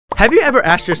Have you ever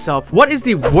asked yourself, what is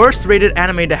the worst rated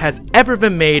anime that has ever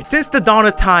been made since the dawn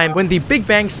of time when the Big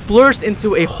Bang splurged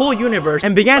into a whole universe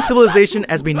and began civilization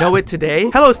as we know it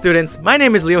today? Hello students, my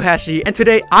name is Leo Hashi, and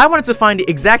today I wanted to find the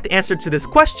exact answer to this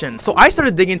question. So I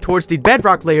started digging towards the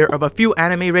bedrock layer of a few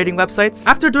anime rating websites.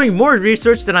 After doing more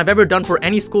research than I've ever done for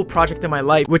any school project in my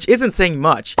life, which isn't saying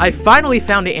much, I finally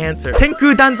found the answer.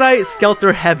 Tenku Danzai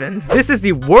Skelter Heaven. This is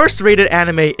the worst rated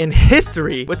anime in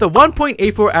history, with a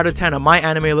 1.84 out of 10 on my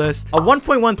anime list, a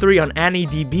 1.13 on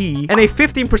AniDB, and a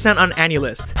 15% on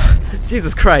AniList.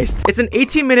 Jesus Christ. It's an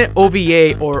 18-minute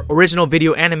OVA, or original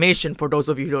video animation for those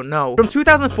of you who don't know, from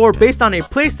 2004, based on a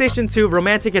PlayStation 2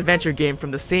 romantic adventure game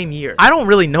from the same year. I don't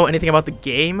really know anything about the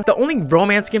game. The only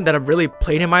romance game that I've really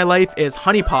played in my life is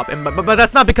Honey Pop, and but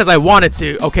that's not because I wanted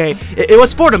to, okay? It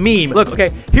was for the meme. Look,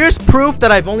 okay, here's proof that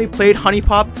I've only played Honey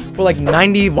Pop for like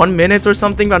 91 minutes or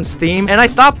something on Steam, and I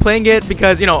stopped playing it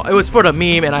because, you know, it was for the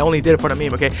meme, and I only did it for the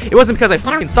meme, okay? It wasn't because I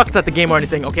fucking sucked at the game or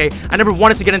anything, okay? I never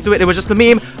wanted to get into it. It was just the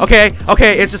meme, okay?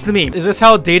 Okay, it's just the meme. Is this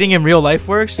how dating in real life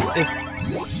works?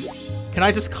 Can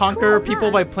I just conquer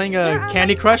people by playing a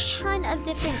Candy Crush?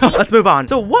 Let's move on.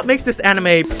 So what makes this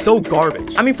anime so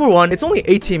garbage? I mean, for one, it's only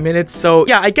 18 minutes, so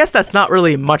yeah, I guess that's not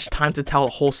really much time to tell a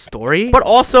whole story. But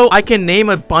also, I can name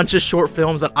a bunch of short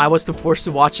films that I was forced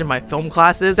to watch in my film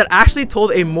classes that actually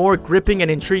told a more gripping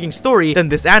and intriguing story than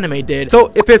this anime did.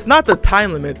 So if it's not the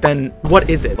time limit, then what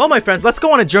is it? Well, my friends, let's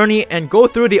go on a journey and go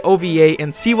through the OVA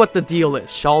and see what the deal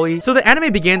is, shall we? So the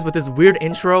anime begins with this weird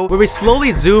intro where we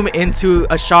slowly zoom into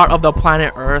a shot of the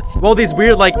planet Earth. Well, these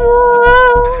weird like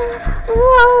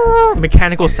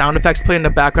mechanical sound effects play in the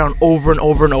background over and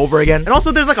over and over again. And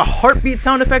also there's like a heartbeat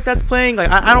sound effect that's playing. Like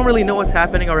I don't really know what's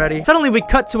happening already. Suddenly we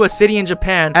cut to a city in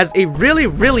Japan as a really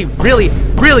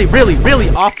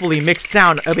awfully mixed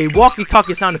sound of a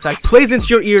walkie-talkie sound effect plays into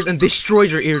your ears and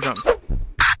destroys your eardrums.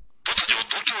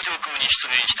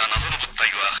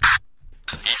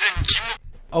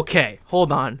 Okay,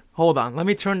 hold on. Let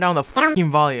me turn down the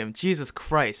fucking volume. Jesus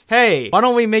Christ. Hey, why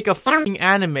don't we make a fucking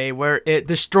anime where it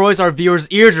destroys our viewers'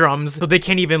 eardrums so they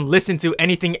can't even listen to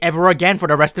anything ever again for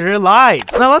the rest of their lives?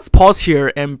 So now let's pause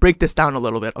here and break this down a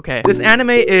little bit, okay? This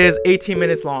anime is 18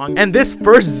 minutes long, and this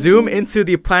first zoom into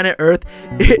the planet Earth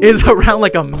is around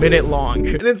like a minute long.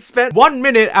 And it spent 1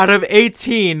 minute out of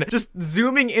 18 just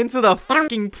zooming into the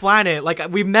fucking planet like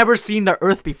we've never seen the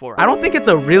Earth before. I don't think it's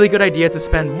a really good idea to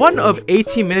spend one of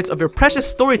 18 minutes of your precious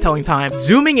storytelling time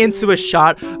zooming into a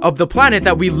shot of the planet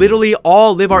that we literally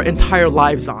all live our entire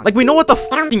lives on. Like, we know what the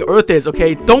fucking Earth is,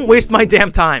 okay? Don't waste my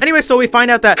damn time. Anyway, so we find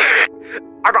out that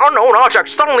an unknown object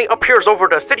suddenly appears over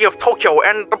the city of Tokyo,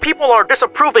 and the people are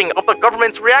disapproving of the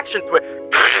government's reaction to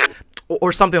it.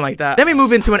 Or something like that. Then we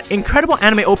move into an incredible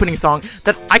anime opening song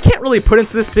that I can't really put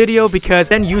into this video because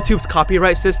then YouTube's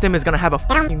copyright system is gonna have a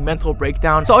fucking mental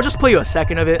breakdown. So I'll just play you a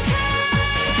second of it.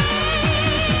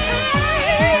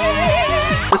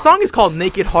 The song is called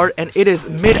Naked Heart, and it is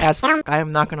mid as fuck, I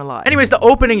am not gonna lie. Anyways, the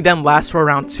opening then lasts for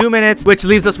around 2 minutes, which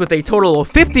leaves us with a total of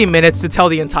 50 minutes to tell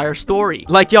the entire story.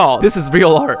 Like, y'all, this is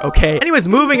real art, okay? Anyways,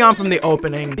 moving on from the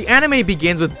opening, the anime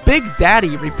begins with Big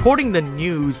Daddy reporting the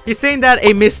news. He's saying that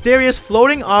a mysterious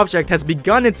floating object has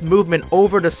begun its movement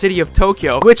over the city of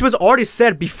Tokyo, which was already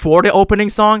said before the opening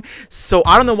song, so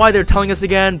I don't know why they're telling us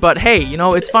again, but hey, you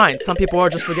know, it's fine. Some people are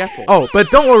just forgetful. Oh, but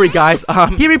don't worry, guys.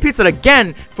 He repeats it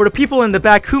again for the people in the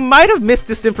back who might have missed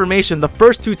this information the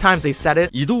first 2 times they said it.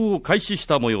 移動を開始し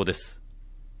た模様です。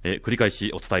繰り返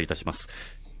しお伝えいたします。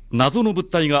謎の物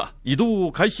体が移動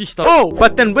を開始した。Oh,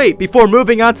 but then wait, before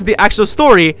moving on to the actual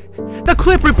story, the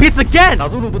clip repeats again.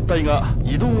 謎の物体が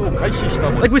移動を開始した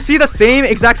模様。Like, we see the same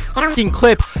exact fucking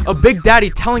clip of Big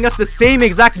Daddy telling us the same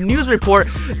exact news report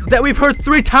that we've heard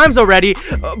 3 times already,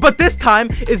 but this time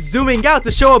is zooming out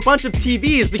to show a bunch of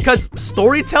TVs because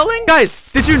storytelling?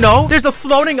 Guys, did you know there's a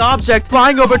floating object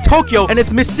flying over Tokyo and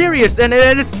it's mysterious and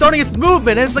it's starting its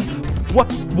movement and it's like, what?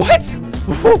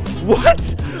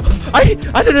 What?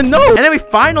 I didn't know. And then we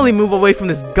finally move away from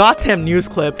this goddamn news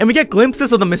clip and we get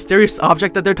glimpses of the mysterious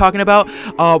object that they're talking about,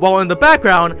 while in the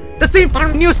background the same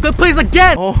news clip plays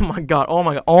again. Oh my god.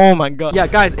 Yeah,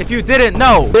 guys, if you didn't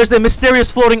know, there's a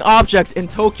mysterious floating object in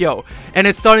Tokyo and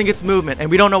it's starting its movement and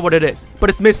we don't know what it is, but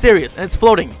it's mysterious and it's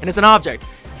floating and it's an object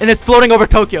and it's floating over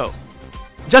Tokyo.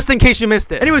 Just in case you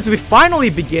missed it. Anyways, we finally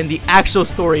begin the actual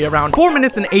story around 4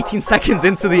 minutes and 18 seconds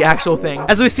into the actual thing,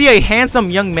 as we see a handsome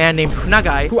young man named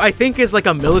Funagai, who I think is like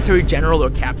a military general or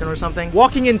captain or something,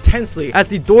 walking intensely as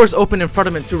the doors open in front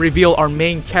of him to reveal our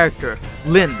main character,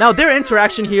 Lin. Now, their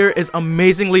interaction here is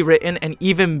amazingly written and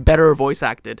even better voice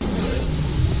acted.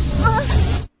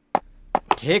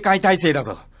 警戒態勢だ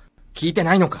ぞ。聞いて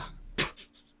ないのか？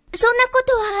そんなこ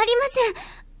とはありません。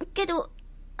けど、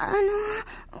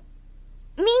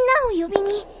みんなを呼び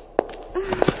に。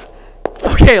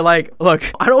Okay, like, look,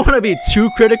 I don't want to be too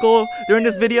critical during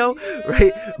this video,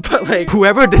 right? But like,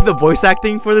 whoever did the voice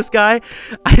acting for this guy,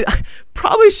 I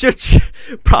probably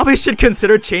should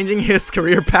consider changing his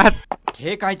career path.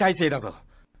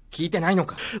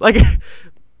 Like,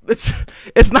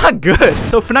 it's not good.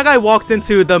 So Funagai walks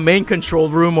into the main control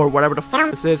room or whatever the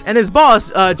fuck this is, and his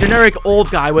boss, a generic old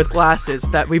guy with glasses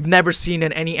that we've never seen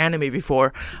in any anime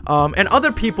before, and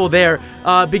other people there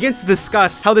begin to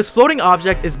discuss how this floating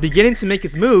object is beginning to make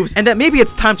its moves and that maybe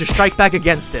it's time to strike back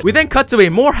against it. We then cut to a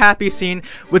more happy scene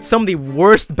with some of the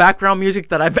worst background music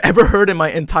that I've ever heard in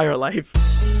my entire life.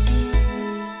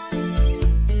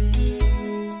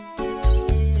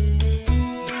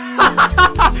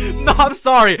 No, I'm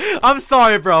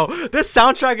sorry, bro. This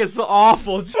soundtrack is so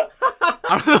awful. I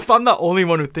don't know if I'm the only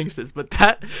one who thinks this, but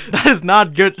that is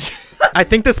not good. I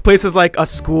think this place is like a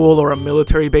school or a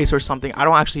military base or something. I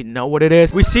don't actually know what it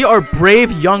is. We see our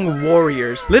brave young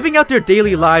warriors living out their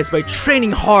daily lives by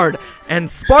training hard and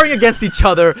sparring against each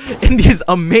other in these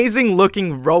amazing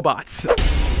looking robots.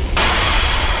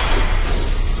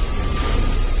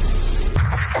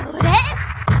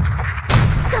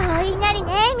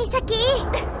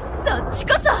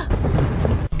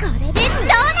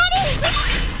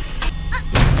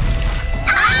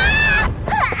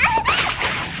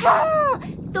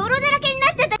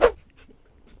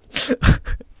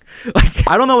 Like,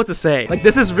 I don't know what to say. Like,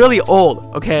 this is really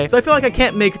old, okay? So I feel like I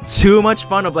can't make too much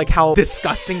fun of like how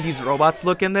disgusting these robots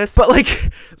look in this. But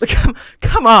like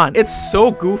come on. It's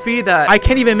so goofy that I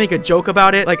can't even make a joke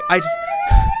about it. Like, I just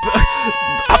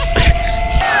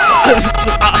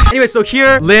Anyway, so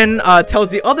here Lin tells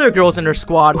the other girls in her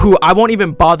squad, who I won't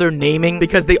even bother naming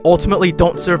because they ultimately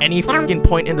don't serve any fucking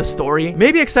point in the story,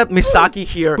 maybe except Misaki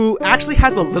here, who actually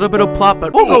has a little bit of plot,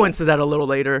 but we'll go into that a little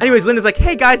later. Anyways, Lin is like,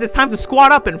 hey guys, it's time to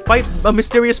squad up and fight a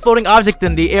mysterious floating object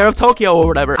in the air of Tokyo or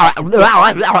whatever.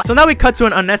 So now we cut to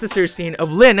an unnecessary scene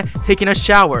of Lin taking a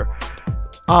shower.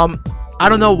 I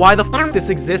don't know why the fuck this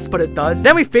exists, but it does.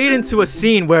 Then we fade into a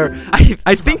scene where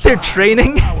I think they're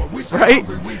training, right?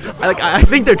 I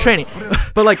think they're training.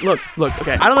 But like, look,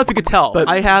 okay. I don't know if you could tell, but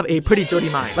I have a pretty dirty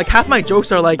mind. Like, half my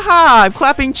jokes are like, ha, I'm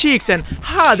clapping cheeks, and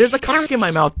ha, there's a cock in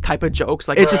my mouth type of jokes.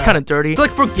 Like, it's just kind of dirty. So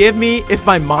like, forgive me if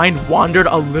my mind wandered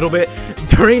a little bit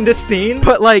during this scene,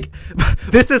 but like,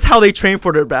 this is how they train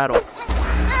for their battle.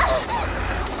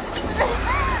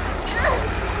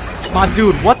 My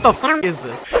dude, what the fuck is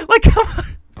this? Like, come on.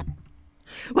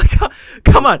 Like,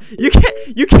 come on.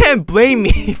 You can't blame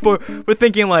me for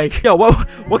thinking like, yo,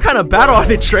 what kind of battle are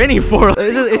they training for?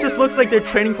 It just looks like they're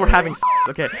training for having sex,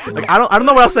 okay? Like, I don't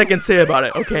know what else I can say about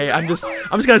it, okay? I'm just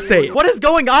gonna say it. What is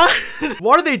going on?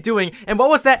 What are they doing? And what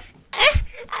was that?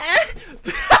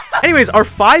 Anyways, our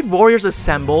 5 warriors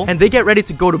assemble and they get ready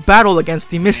to go to battle against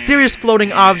the mysterious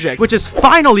floating object, which is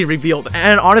finally revealed.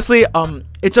 And honestly,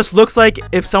 it just looks like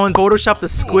if someone photoshopped a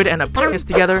squid and a penis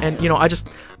together, and you know, I just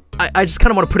kind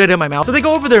of want to put it in my mouth. So they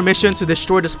go over their mission to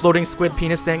destroy this floating squid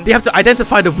penis thing. They have to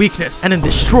identify the weakness and then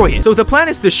destroy it. So the plan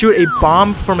is to shoot a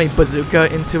bomb from a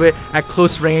bazooka into it at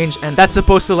close range, and that's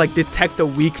supposed to like detect the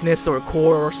weakness or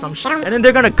core or some shit. And then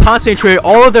they're gonna concentrate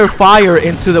all of their fire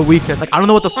into the weakness. Like, I don't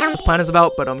know what the f this plan is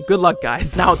about, but good luck,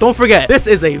 guys. Now, don't forget, this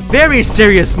is a very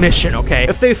serious mission, okay?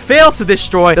 If they fail to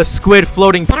destroy the squid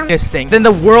floating penis thing, then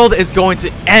the world is going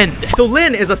to end. So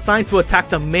Lin is assigned to attack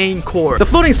the main core. The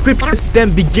floating squid penis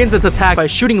then begins its attack by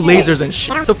shooting lasers and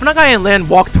shit. So Funagai and Lin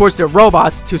walk towards their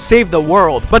robots to save the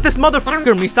world, but this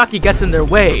motherfucker Misaki gets in their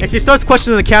way, and she starts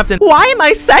questioning the captain. Why am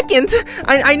I second?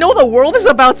 I know the world is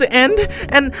about to end,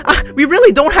 and we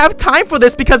really don't have time for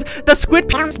this because the squid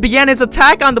penis began its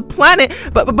attack on the planet,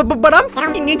 but I'm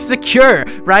fucking insecure,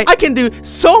 right? I can do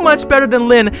so much better than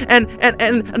Lin, and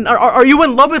are you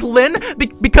in love with Lin?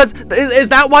 Because is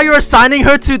that why you're assigning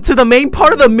her to the main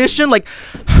part of the mission? Like,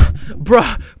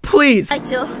 bruh, please.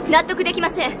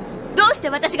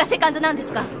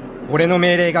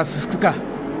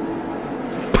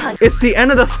 It's the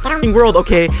end of the fucking world,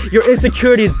 okay? Your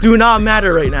insecurities do not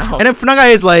matter right now. And then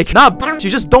Funagai is like, nah, bitch, you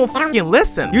just don't fucking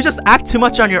listen. You just act too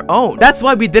much on your own. That's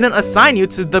why we didn't assign you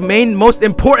to the main, most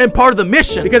important part of the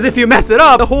mission. Because if you mess it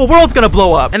up, the whole world's gonna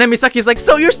blow up. And then Misaki is like,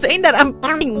 so you're saying that I'm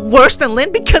fucking worse than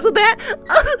Lin because of that?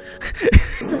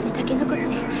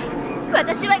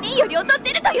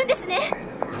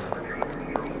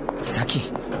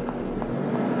 Misaki.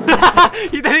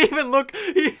 He didn't even look.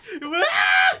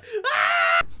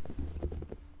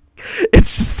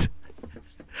 It's just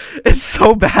is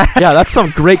so bad. Yeah, that's some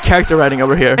great character writing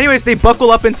over here. Anyways, they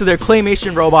buckle up into their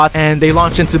claymation robots and they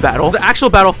launch into battle. The actual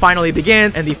battle finally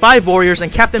begins, and the 5 warriors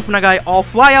and Captain Funagai all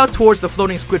fly out towards the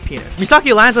floating squid penis.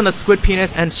 Misaki lands on the squid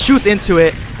penis and shoots into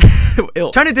it.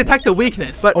 Trying to detect the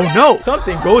weakness, but oh no,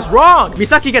 something goes wrong.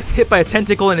 Misaki gets hit by a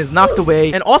tentacle and is knocked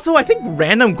away. And also, I think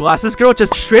random glasses girl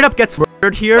just straight up gets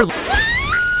murdered here.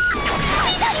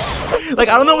 Like,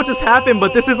 I don't know what just happened,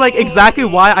 but this is like exactly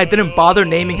why I didn't bother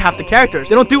naming half the characters.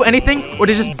 They don't do anything or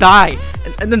they just die.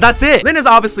 And then that's it. Lin is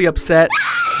obviously upset.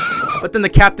 But then the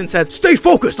captain says, stay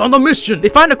focused on the mission. They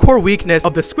find a core weakness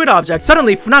of the squid object.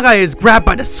 Suddenly, Funagai is grabbed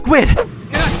by the squid.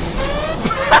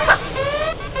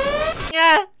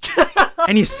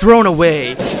 And he's thrown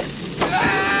away.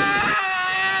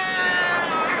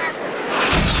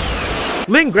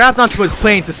 Lin grabs onto his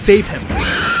plane to save him.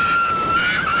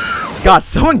 God,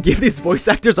 someone give these voice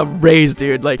actors a raise,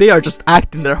 dude. Like, they are just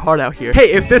acting their heart out here.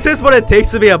 Hey, if this is what it takes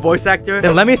to be a voice actor,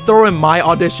 then let me throw in my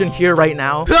audition here right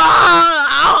now.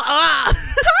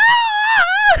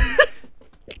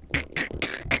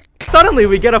 Suddenly,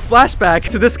 we get a flashback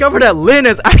to discover that Lin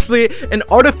is actually an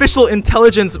artificial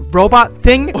intelligence robot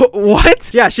thing.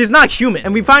 What? Yeah, she's not human.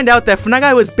 And we find out that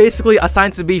Funagai was basically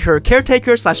assigned to be her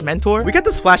caretaker slash mentor. We get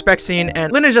this flashback scene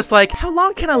and Lin is just like, how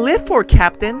long can I live for,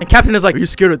 Captain? And Captain is like, are you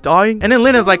scared of dying? And then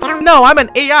Lin is like, no, I'm an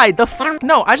AI. The f.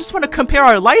 No, I just want to compare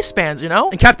our lifespans, you know?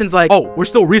 And Captain's like, oh, we're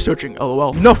still researching,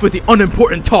 lol. Enough with the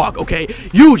unimportant talk, okay?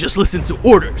 You just listen to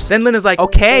orders. Then Lin is like,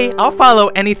 okay, I'll follow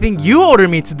anything you order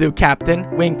me to do, Captain.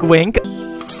 Wink, wink.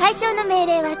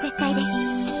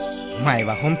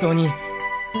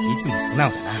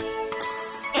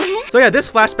 So yeah,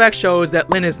 this flashback shows that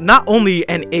Lin is not only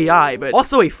an AI, but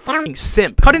also a fucking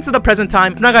simp. Cut into the present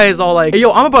time, Funagai is all like, hey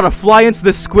yo, I'm about to fly into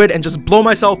this squid and just blow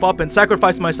myself up and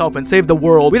sacrifice myself and save the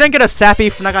world. We then get a sappy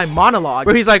Funagai monologue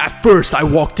where he's like, at first I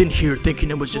walked in here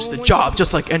thinking it was just a job,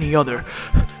 just like any other.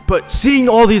 But seeing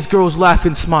all these girls laugh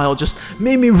and smile just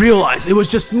made me realize it was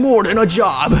just more than a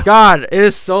job. God, it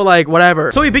is so like whatever.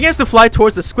 So he begins to fly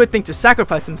towards the squid thing to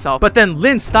sacrifice himself, but then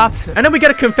Lin stops him. And then we get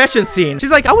a confession scene.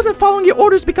 She's like, I wasn't following your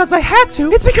orders because I had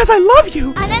to. It's because I love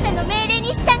you.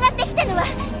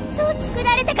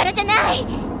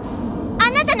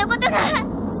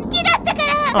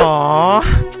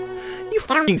 Aww. You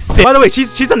fucking sick. By the way,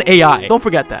 she's an AI. Don't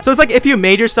forget that. So it's like if you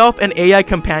made yourself an AI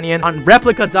companion on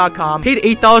replica.com, paid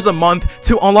 $8 a month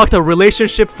to unlock the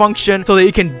relationship function so that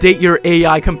you can date your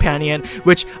AI companion,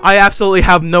 which I absolutely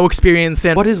have no experience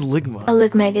in. What is Ligma? A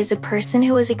Ligma is a person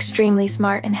who is extremely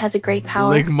smart and has a great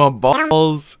power. Ligma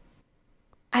balls.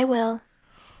 I will.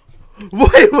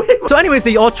 Wait. So anyways,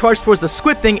 they all charge towards the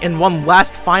squid thing in one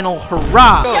last final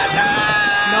hurrah. Go.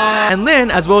 And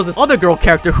Lin, as well as this other girl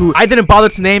character who I didn't bother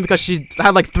to name because she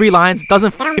had like 3 lines,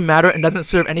 doesn't fucking matter and doesn't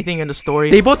serve anything in the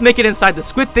story. They both make it inside the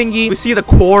squid thingy. We see the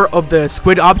core of the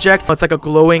squid object. It's like a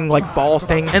glowing like ball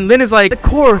thing. And Lin is like, the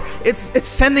core, it's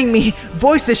sending me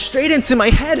voices straight into my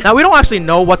head. Now we don't actually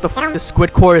know what the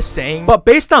squid core is saying, but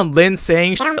based on Lin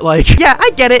saying like, yeah, I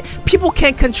get it. People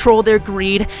can't control their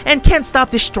greed and can't stop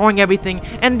destroying everything.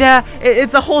 And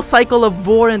it's a whole cycle of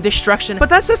war and destruction. But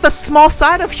that's just a small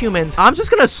side of humans. I'm just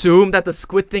gonna assume that the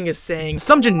squid thing is saying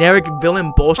some generic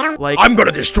villain bullshit like, I'm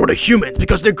gonna destroy the humans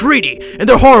because they're greedy and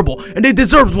they're horrible and they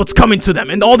deserve what's coming to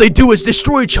them and all they do is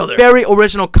destroy each other. Very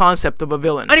original concept of a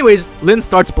villain. Anyways, Lin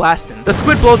starts blasting. The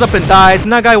squid blows up and dies.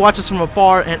 Nagai watches from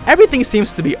afar and everything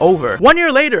seems to be over. 1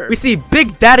 year later, we see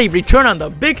Big Daddy return on the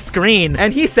big screen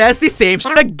and he says the same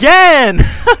shit again.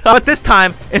 But this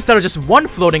time, instead of just one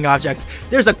floating object,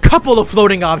 there's a couple of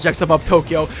floating objects above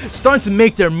Tokyo starting to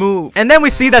make their move. And then we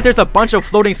see that there's a bunch of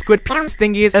floating squid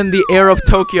thingies in the air of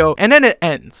Tokyo, and then it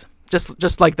ends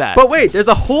just like that. But wait, there's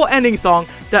a whole ending song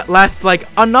that lasts like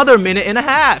another minute and a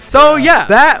half. So yeah,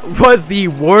 that was the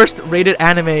worst rated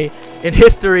anime in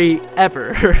history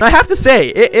ever. I have to say,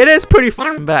 it is pretty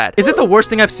fucking bad. Is it the worst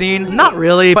thing I've seen? Not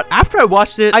really, but after I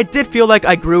watched it, I did feel like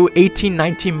I grew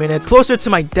 18-19 minutes closer to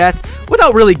my death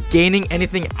without really gaining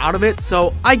anything out of it.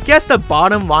 So I guess the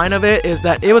bottom line of it is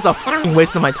that it was a fucking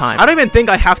waste of my time. I don't even think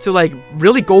I have to like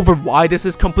really go over why this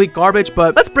is complete garbage,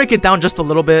 but let's break it down just a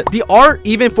little bit. The art,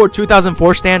 even for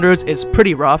 2004 standards, is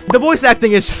pretty rough. The voice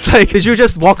acting is just like, did you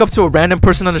just walk up to a random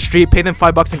person on the street, pay them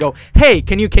 $5 and go, hey,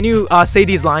 can you say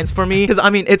these lines for me? Because I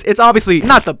mean, it's obviously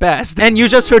not the best, and you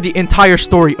just heard the entire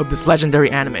story of this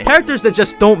legendary anime. Characters that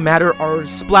just don't matter are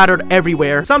splattered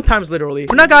everywhere, sometimes literally.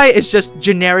 Funagai is just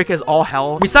generic as all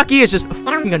hell. Misaki is just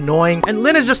fucking annoying, and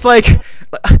Lin is just like,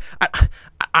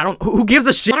 I don't, who gives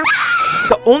a shit?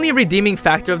 The only redeeming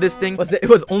factor of this thing was that it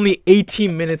was only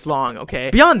 18 minutes long, okay?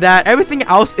 Beyond that, everything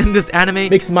else in this anime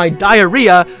makes my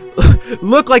diarrhea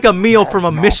look like a meal from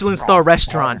a Michelin star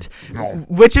restaurant,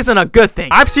 which isn't a good thing.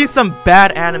 I've seen some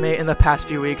bad anime in the past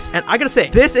few weeks, and I gotta say,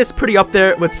 this is pretty up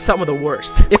there with some of the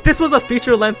worst. If this was a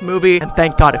feature-length movie, and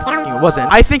thank God it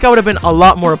wasn't, I think I would have been a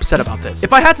lot more upset about this.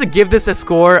 If I had to give this a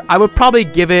score, I would probably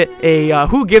give it a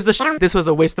who gives a shit. This was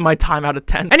a waste of my time out of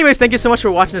 10. Anyways, thank you so much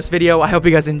for watching this video. I hope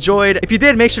you guys enjoyed. If you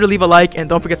did, make sure to leave a like, and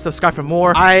don't forget to subscribe for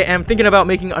more. I am thinking about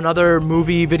making another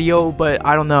movie video, but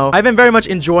I don't know. I've been very much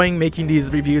enjoying making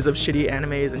these reviews of shitty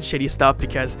animes and shitty stuff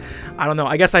because, I don't know,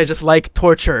 I guess I just like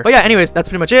torture. But yeah, anyways, that's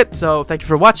pretty much it. So thank you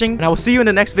for watching, and I will see you in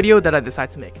the next video that I decide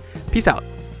to make. Peace out.